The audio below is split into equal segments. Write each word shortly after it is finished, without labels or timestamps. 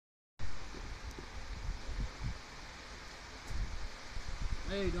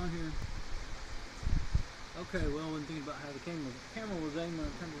Hey, down here. Okay, well, I wasn't thinking about how the camera was aimed when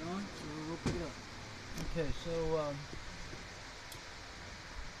I turned it on, so we'll pick it up. Okay, so,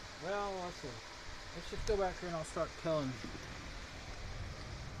 well, let's see. Let's just go back here and I'll start telling.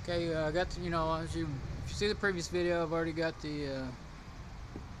 Okay, I got, if you see the previous video, I've already got the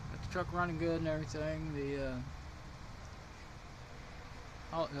truck running good and everything.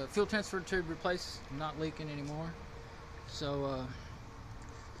 The fuel transfer tube replaced, not leaking anymore. So,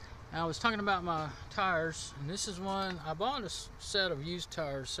 I was talking about my tires, and this is one I bought a set of used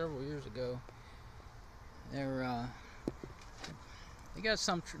tires several years ago. They got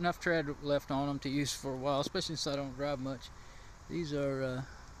enough tread left on them to use for a while, especially since I don't drive much. These are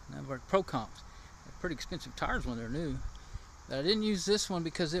Pro Comps. They're pretty expensive tires when they're new. But I didn't use this one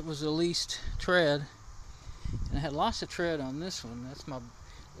because it was the least tread, and I had lots of tread on this one. That's my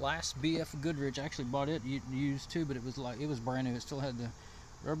last BF Goodrich. I actually bought it used too, but it was brand new. It still had the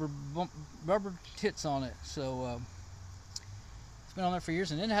rubber tits on it, so it's been on there for years,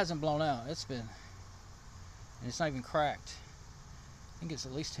 and it hasn't blown out. And it's not even cracked. I think it's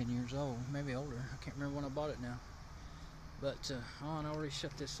at least 10 years old, maybe older. I can't remember when I bought it now. But and I already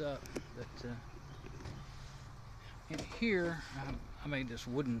shut this up. But in here, I made this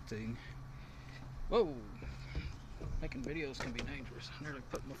wooden thing. Whoa! Making videos can be dangerous. I nearly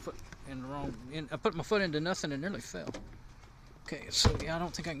put my foot in the wrong. I put my foot into nothing and nearly fell. Okay, so yeah, I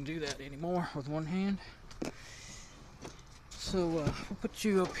don't think I can do that anymore with one hand. So we'll put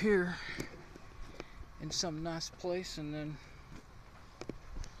you up here in some nice place, and then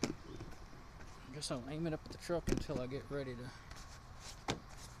I guess I'll aim it up at the truck until I get ready to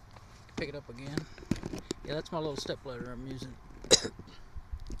pick it up again. Yeah, that's my little stepladder I'm using.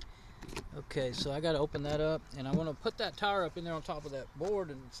 Okay, so I got to open that up, and I want to put that tire up in there on top of that board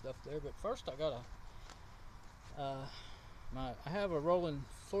and stuff there. But first, I gotta I have a rolling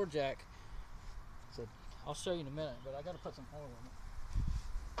floor jack, so I'll show you in a minute, but I got to put some oil in it.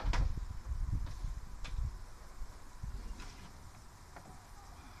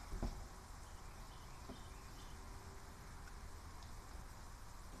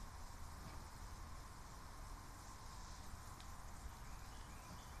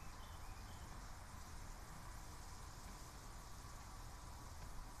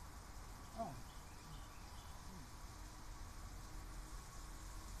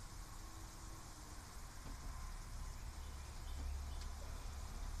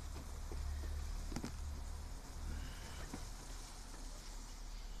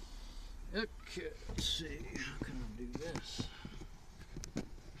 Okay, let's see, how can I do this?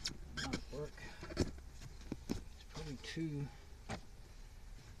 Might work. It's probably too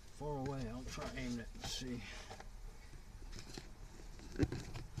far away. I'll try aiming it and see.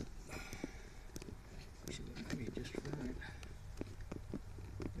 Actually, that may be just right.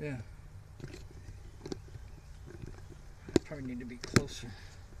 Yeah. I probably need to be closer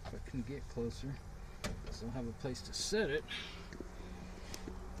if I can get closer, so I'll have a place to set it.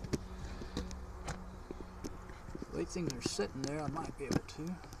 The way things are sitting there, I might be able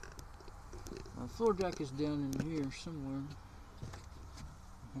to. My floor jack is down in here somewhere.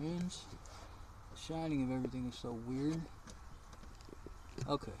 Hands. The shining of everything is so weird.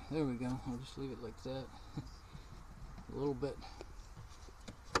 Okay, there we go. I'll just leave it like that. A little bit.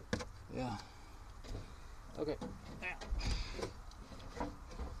 Yeah. Okay. Now.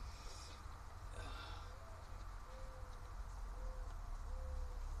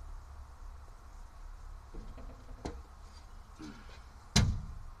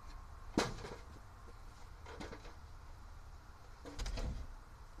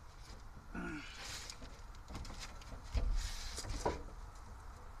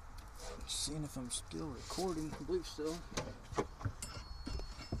 Seeing if I'm still recording. I believe so.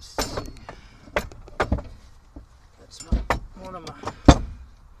 Let's see. That's one of my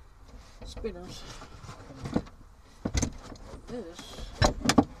spinners. This,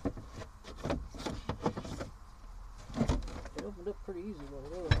 it opened up pretty easy,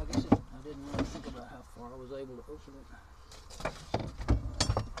 although I guess I didn't really think about how far I was able to open it.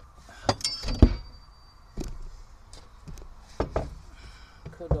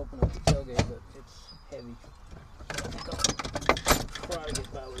 Could open up the tailgate, but it's heavy. So I think I'll try to get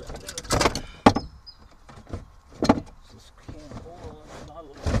by without that. This can of oil in the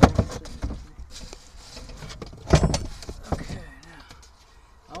bottle. Okay, now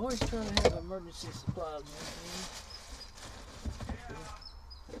I always try to have emergency supplies with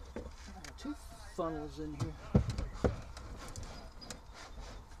me. Two funnels in here.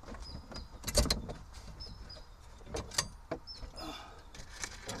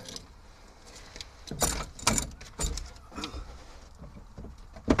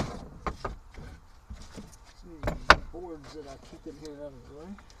 plugs that I keep in here out of the way.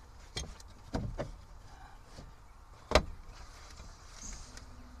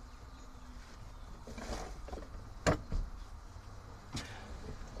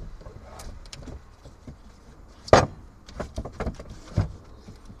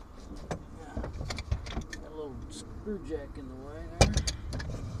 Screw jack in the way there.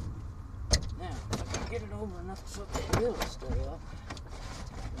 Now, if I can get it over enough so the wheel will stay up,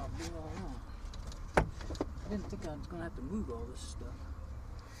 I'll do all that. I didn't think I was going to have to move all this stuff.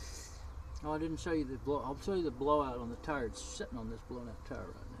 Oh, I didn't show you the blow. I'll show you the blowout on the tire. It's sitting on this blown out tire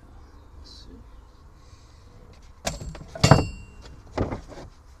right now. Let's see.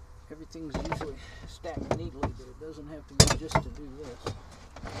 Everything's usually stacked neatly, but it doesn't have to be just to do this.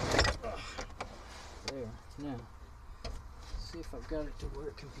 There. Now, see if I've got it to where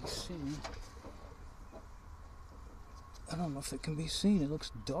it can be seen. I don't know if it can be seen. It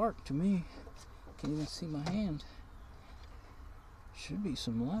looks dark to me. Can't even see my hand. Should be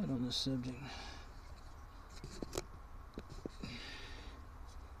some light on this subject.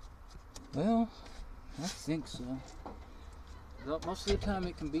 Well, I think so. Most of the time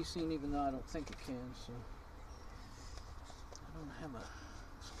it can be seen, even though I don't think it can. So I don't have a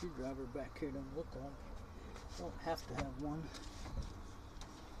screwdriver back here to look like. Don't have to have one.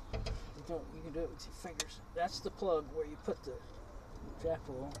 You can do it with your fingers. That's the plug where you put the jack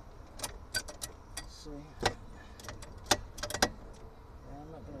oil. Let's see. Yeah, I'm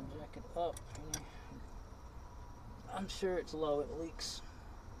not going to jack it up. I'm sure it's low. It leaks.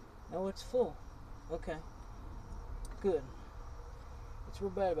 No, it's full. Okay. Good. It's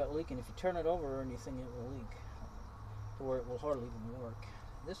real bad about leaking. If you turn it over or anything, it will leak, to where it will hardly even work.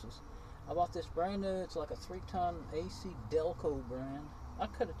 I bought this brand new. It's like a 3-ton AC Delco brand. I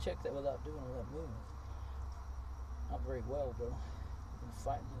could have checked that without doing all that moving. Not very well though. I've been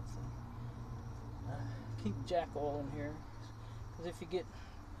fighting that thing. Keep jack oil in here, because if you get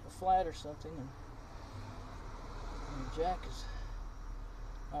a flat or something and your jack is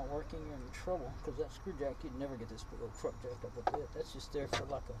not working, you're in trouble. Because that screw jack, you'd never get this little truck jacked up a bit. That's just there for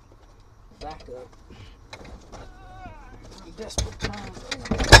like a backup. Desperate times.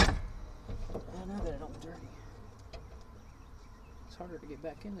 I know that it don't dirty. It's harder to get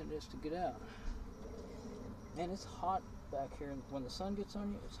back in than it is to get out. And it's hot back here. When the sun gets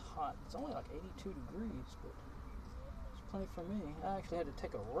on you, it's hot. It's only like 82 degrees, but it's plenty for me. I actually had to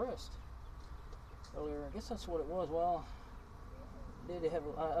take a rest earlier. I guess that's what it was. Well,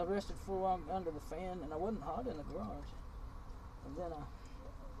 I rested for a while under the fan, and I wasn't hot in the garage. And then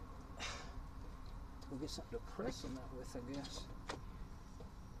we'll get something to press on that with, I guess.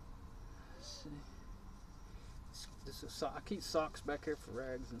 Let's see. I keep socks back here for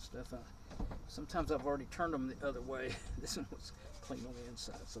rags and stuff. Sometimes I've already turned them the other way. This one was clean on the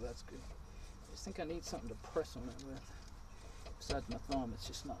inside, so that's good. I just think I need something to press on it with. Besides my thumb, it's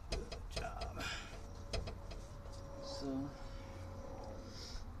just not doing the job. So,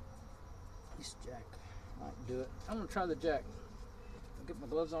 this jack might do it. I'm going to try the jack. I'll get my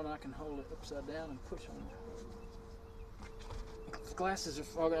gloves on and I can hold it upside down and push on it. The glasses are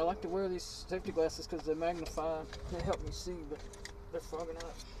fogging. I like to wear these safety glasses because they magnify. They help me see, but they're fogging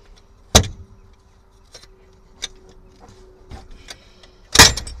up.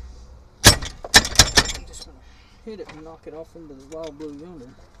 I'm just going to hit it and knock it off into the wild blue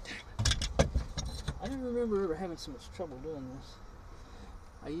yonder. I don't remember ever having so much trouble doing this.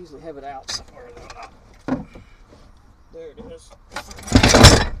 I usually have it out somewhere. There it is.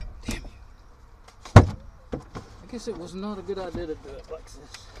 Damn you. I guess it was not a good idea to do it like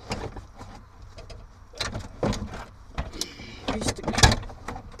this. I used to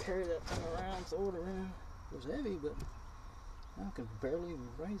carry that thing around, throw it around. It was heavy, but now I can barely even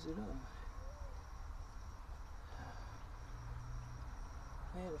raise it up.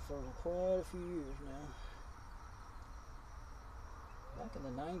 I had it for quite a few years now. Back in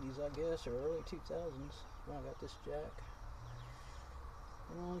the 90s, I guess, or early 2000s, when I got this jack.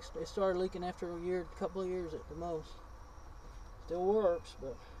 It started leaking after a couple of years at the most. Still works,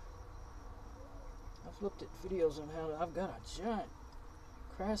 but I've looked at videos on how I've got a giant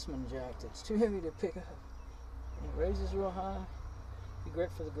Craftsman jack that's too heavy to pick up. It raises real high. Be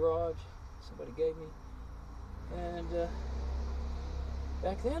great for the garage. Somebody gave me. And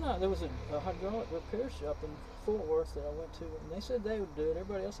back then, there was a hydraulic repair shop in Fort Worth that I went to, and they said they would do it.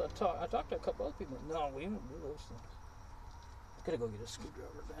 Everybody else I talked to a couple other people. No, we won't do those things. I gotta go get a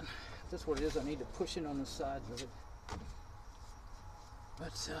screwdriver then. That's what it is. I need to push in on the sides of it.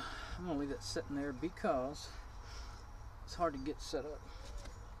 But I'm gonna leave that sitting there because it's hard to get set up.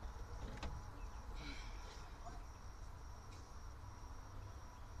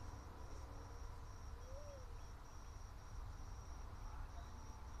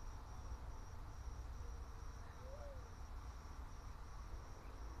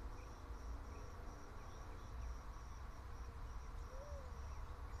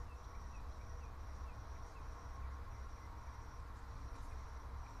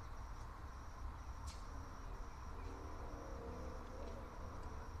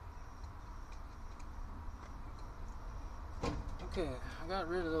 Okay, I got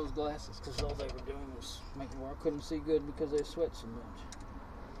rid of those glasses because all they were doing was making where I couldn't see good because they sweat so much.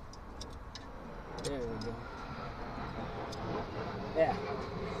 There we go. Yeah,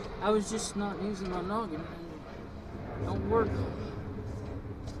 I was just not using my noggin and don't work.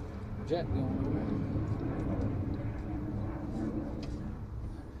 Jet going.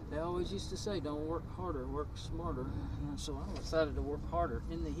 They always used to say, don't work harder, work smarter. And so I decided to work harder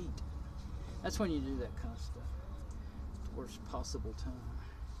in the heat. That's when you do that kind of stuff. Worst possible time.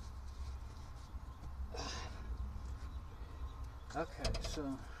 Okay, so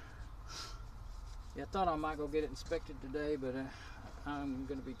yeah, I thought I might go get it inspected today, but I'm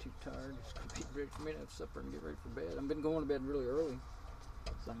gonna be too tired. It's gonna be ready for me to have supper and get ready for bed. I've been going to bed really early,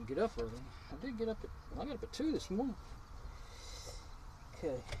 so I can get up early. I did get up at, I got up at 2 this morning.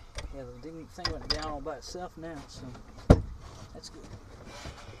 Okay, yeah, the thing went down all by itself now, so that's good.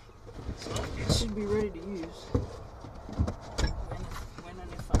 So it should be ready to use. When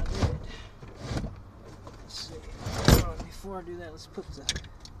and if I do it. Let's see. Before I do that, let's put the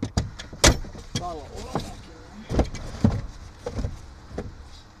bottle of oil back in there.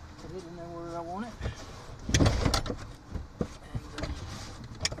 Put it in there where I want it. And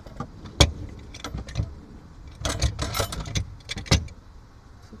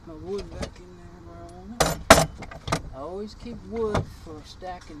put my wood back in there where I want it. I always keep wood for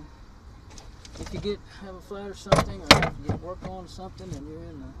stacking. If you have a flat or something, or if you get work on something and you're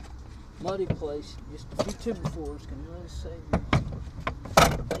in a muddy place, just a few 2x4s can really save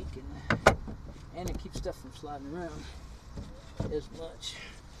you bacon. And it keeps stuff from sliding around as much.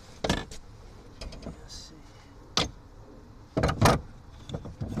 Let's see.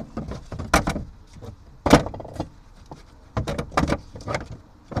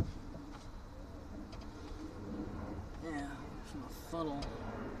 Yeah, there's my funnel.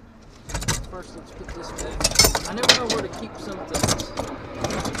 First, let's put this back. I never know where to keep some things.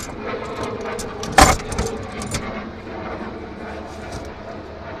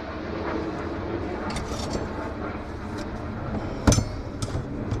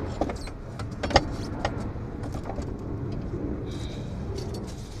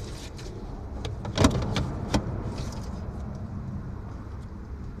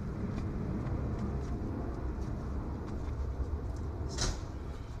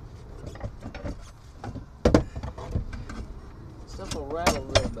 Stuff will rattle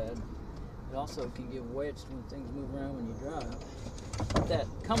real bad. It also can get wedged when things move around when you drive. That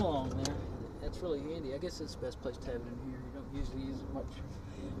come along there, that's really handy. I guess it's the best place to have it in here. You don't usually use it much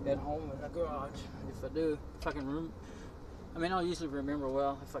at home in the garage. If I do, if I can remember, I mean, I'll usually remember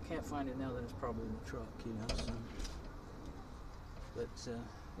well. If I can't find it now, then it's probably in the truck, you know. So. But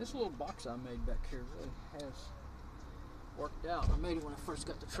this little box I made back here really has worked out. I made it when I first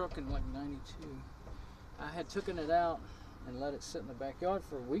got the truck in like '92. I had taken it out and let it sit in the backyard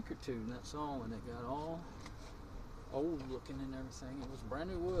for a week or two, and that's all, and it got all old looking and everything. It was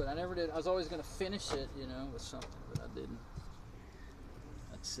brand new wood. I never did. I was always going to finish it, you know, with something, but I didn't.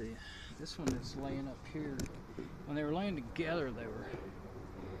 Let's see. This one is laying up here. When they were laying together, they were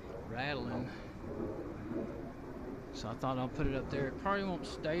rattling. So I thought I'll put it up there. It probably won't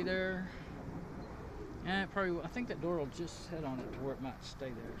stay there. And it probably will. I think that door will just head on it to where it might stay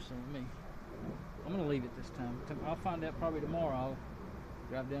there. So I'm going to leave it this time. I'll find out probably tomorrow. I'll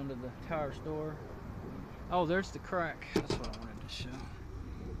drive down to the tire store. Oh, there's the crack. That's what I wanted to show.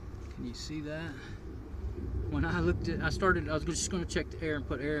 Can you see that? When I looked at, I was just going to check the air and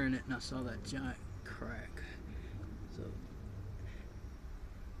put air in it, and I saw that giant crack. So,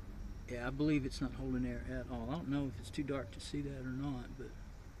 yeah, I believe it's not holding air at all. I don't know if it's too dark to see that or not, but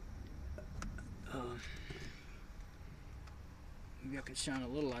maybe I could shine a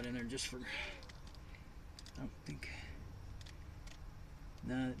little light in there just for. I don't think.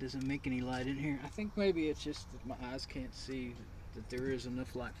 No, it doesn't make any light in here. I think maybe it's just that my eyes can't see that there is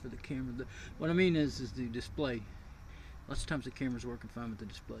enough light for the camera. What I mean is the display. Lots of times the camera's working fine, but the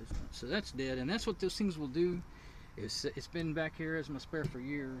display's not. So that's dead, and that's what those things will do. It's been back here as my spare for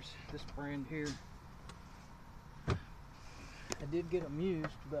years. This brand here, I did get them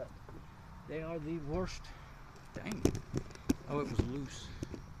used, but they are the worst. Dang. Oh, it was loose.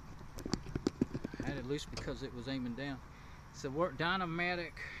 I had it loose because it was aiming down. It's a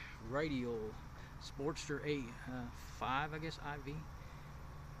Dynamatic Radial Sportster 5, I guess, IV.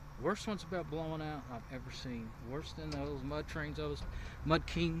 Worst one's about blowing out I've ever seen. Worse than those mud trains, those Mud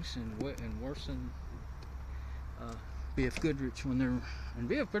Kings, and worse than BF Goodrich when they're. And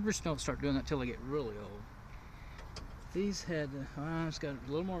BF Goodrich don't start doing that till they get really old. These had, it's got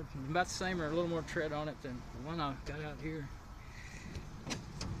a little more, about the same or a little more tread on it than the one I got out here.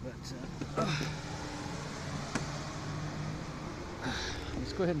 But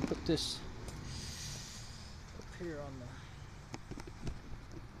let's go ahead and put this up here on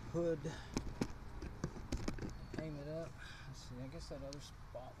the hood. Aim it up. Let's see, I guess that other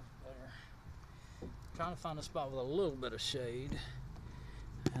spot was better. I'm trying to find a spot with a little bit of shade.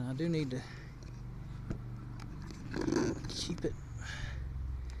 And I do need to keep it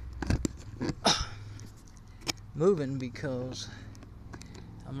moving because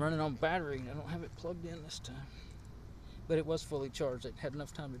I'm running on battery and I don't have it plugged in this time. But it was fully charged. It had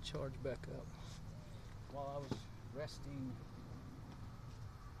enough time to charge back up while I was resting.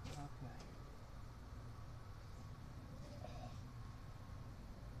 Okay.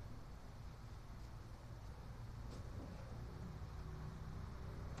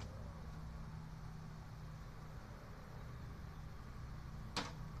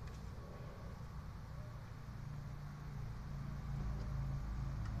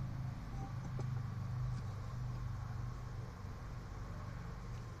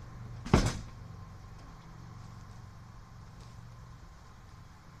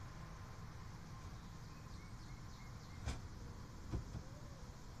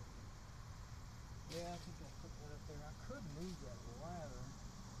 Yeah, I think I'll put that up there. I could move that ladder.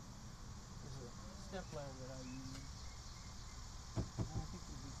 There's a step ladder that I use. I think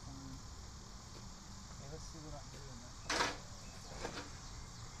it'll be fine. Okay, let's see what I can do in that.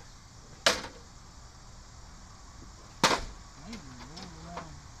 Maybe roll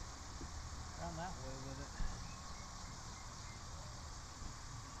around that way with it.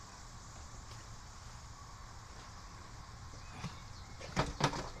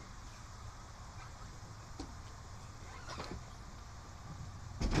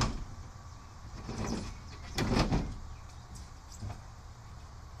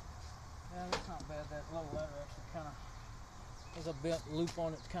 Yeah, that's not bad. That little ladder actually kind of has a bent loop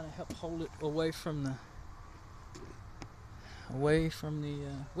on it to kind of help hold it away from the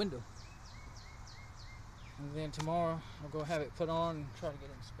window. And then tomorrow I'll go have it put on and try to get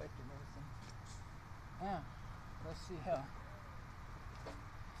it inspected and everything. Now, let's see how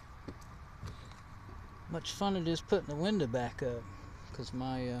much fun it is putting the window back up, because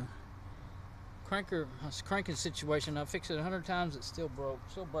my cranking situation, I fixed it 100 times, it still broke.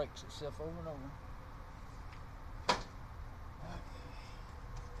 Still breaks itself over and over.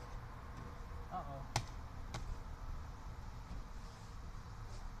 Uh-oh.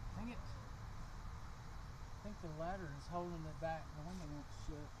 Dang it. I think the ladder is holding it back. The window won't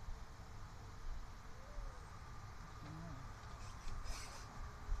shut.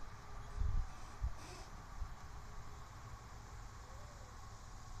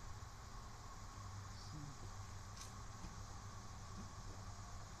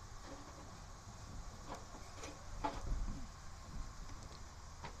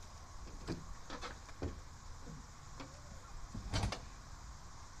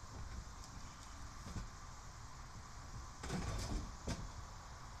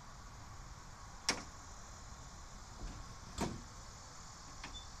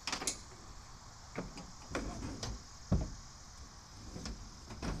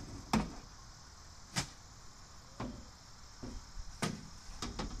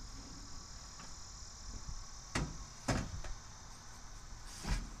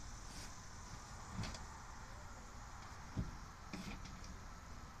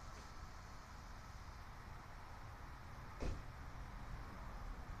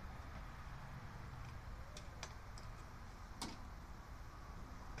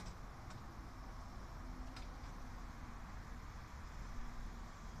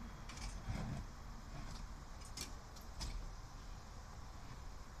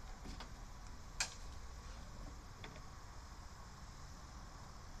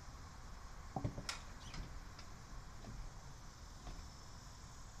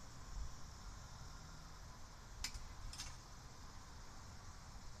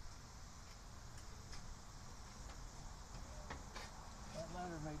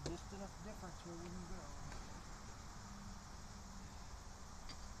 Made just enough difference where we can go.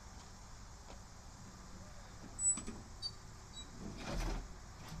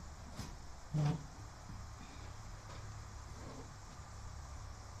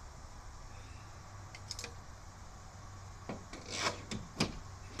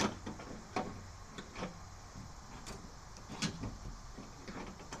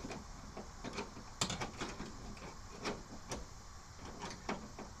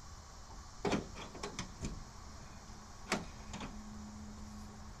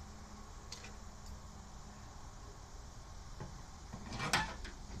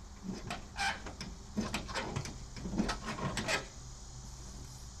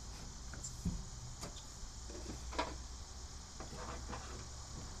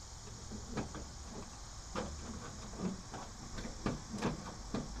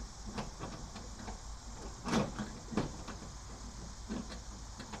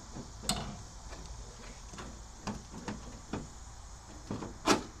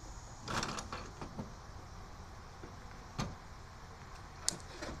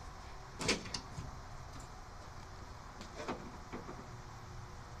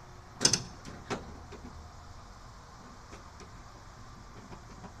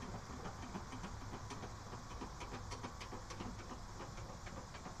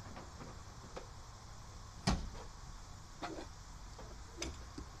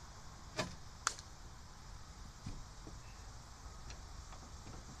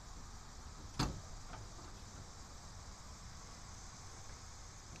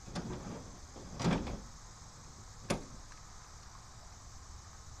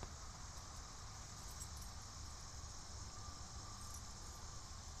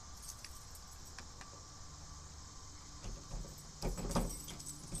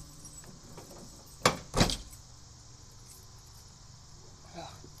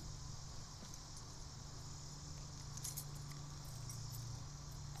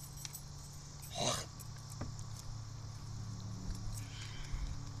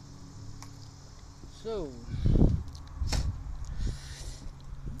 So,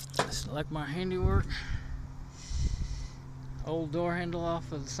 select my handiwork. Old door handle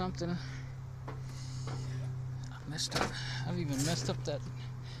off of something. I messed up. I've even messed up that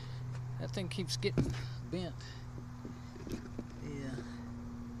thing keeps getting bent. Yeah.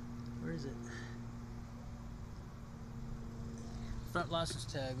 Where is it? Front license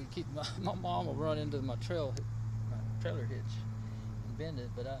tag. We keep my mom will run into my trailer hitch and bend it,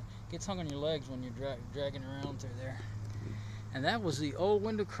 but it gets hung on your legs when you're dragging around through there. And that was the old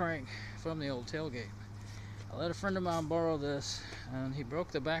window crank from the old tailgate. I let a friend of mine borrow this, and he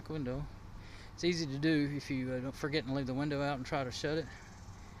broke the back window. It's easy to do if you don't forget and leave the window out and try to shut it.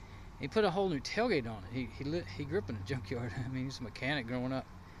 He put a whole new tailgate on it. He grew up in a junkyard. I mean, he was a mechanic growing up.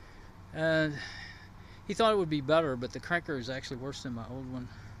 And he thought it would be better, but the cranker is actually worse than my old one.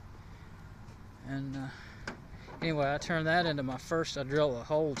 And anyway, I turned that into my first. I drilled the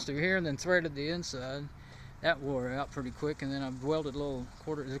holes through here and then threaded the inside. That wore out pretty quick, and then I welded a little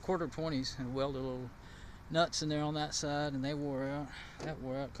quarter 20s and welded little nuts in there on that side, and they wore out. That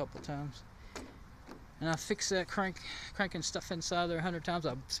wore out a couple times. And I fixed that cranking stuff inside there 100 times.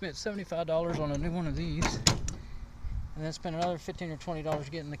 I spent $75 on a new one of these, and then spent another $15 or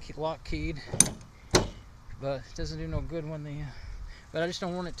 $20 getting the lock keyed. But it doesn't do no good when but I just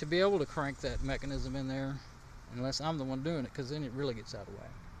don't want it to be able to crank that mechanism in there unless I'm the one doing it, because then it really gets out of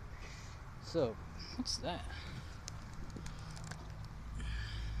whack. So, what's that?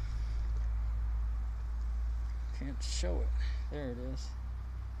 Can't show it. There it is.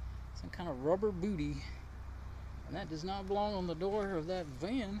 Some kind of rubber booty. And that does not belong on the door of that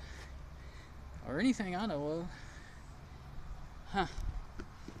van. Or anything I know of. Huh.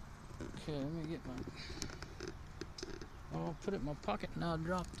 Okay, let me get my... Oh, I'll put it in my pocket and I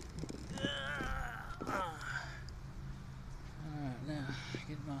dropped it. Alright, now,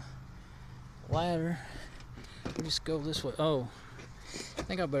 get my ladder. We'll just go this way. Oh, I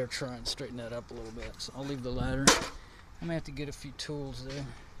think I better try and straighten that up a little bit. So I'll leave the ladder. I may have to get a few tools there.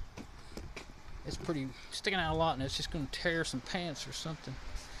 It's pretty sticking out a lot, and it's just going to tear some pants or something.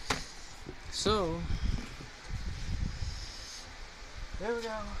 So there we go.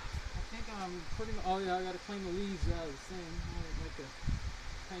 I think I'm pretty much. Oh yeah, I got to clean the leaves out of the thing. I didn't make a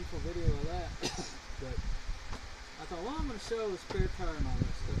painful video of that, but I thought, well, I'm going to show the spare tire and all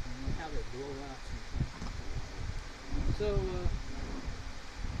that stuff and how they blow out sometimes. So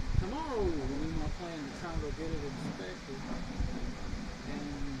tomorrow will be my plan to try and go get it inspected and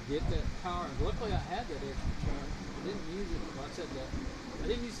get that tire. Luckily I had that extra tire. I didn't use it. Well, I said that. I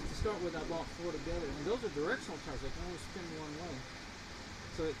didn't use it to start with. I bought 4 together. And those are directional tires. They can only spin one way.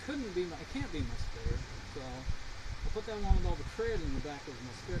 So it can't be my spare. So I put that one with all the tread in the back of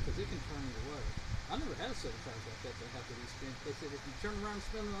my spare because it can turn either way. I never had a set of tires like that that have to be spin. They said if you turn around and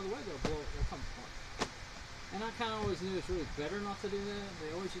spin the other way, they'll come apart. And I kind of always knew it's really better not to do that.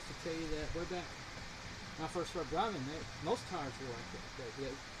 They always used to tell you that way back when I first started driving. Most tires were like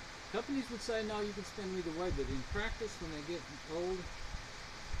that. Companies would say, no, you can spin either way, but in practice, when they get old,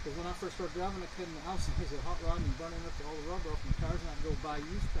 because when I first started driving, I was always a hot rod and burning up all the rubber off my tires, and I'd go buy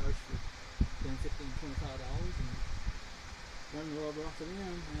used tires for $10, $15, $25 and run the rubber off of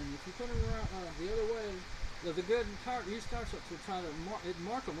them. And if you put them around the other way, the good used tire shops would try to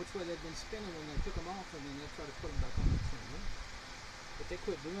mark them which way they'd been spinning when they took them off, and then they'd try to put them back on the same way. But they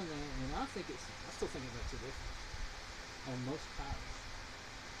quit doing that, and I still think it makes a difference on most tires.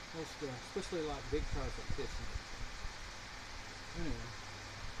 Especially like big tires like this. Anyway.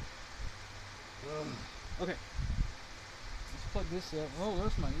 Okay. Let's plug this up. Oh,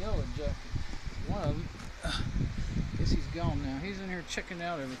 there's my yellow jacket. One of them. Guess he's gone now. He's in here checking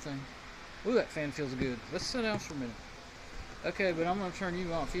out everything. Ooh, that fan feels good. Let's sit down for a minute. Okay, but I'm going to turn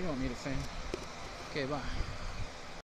you off. You don't need a fan. Okay, bye.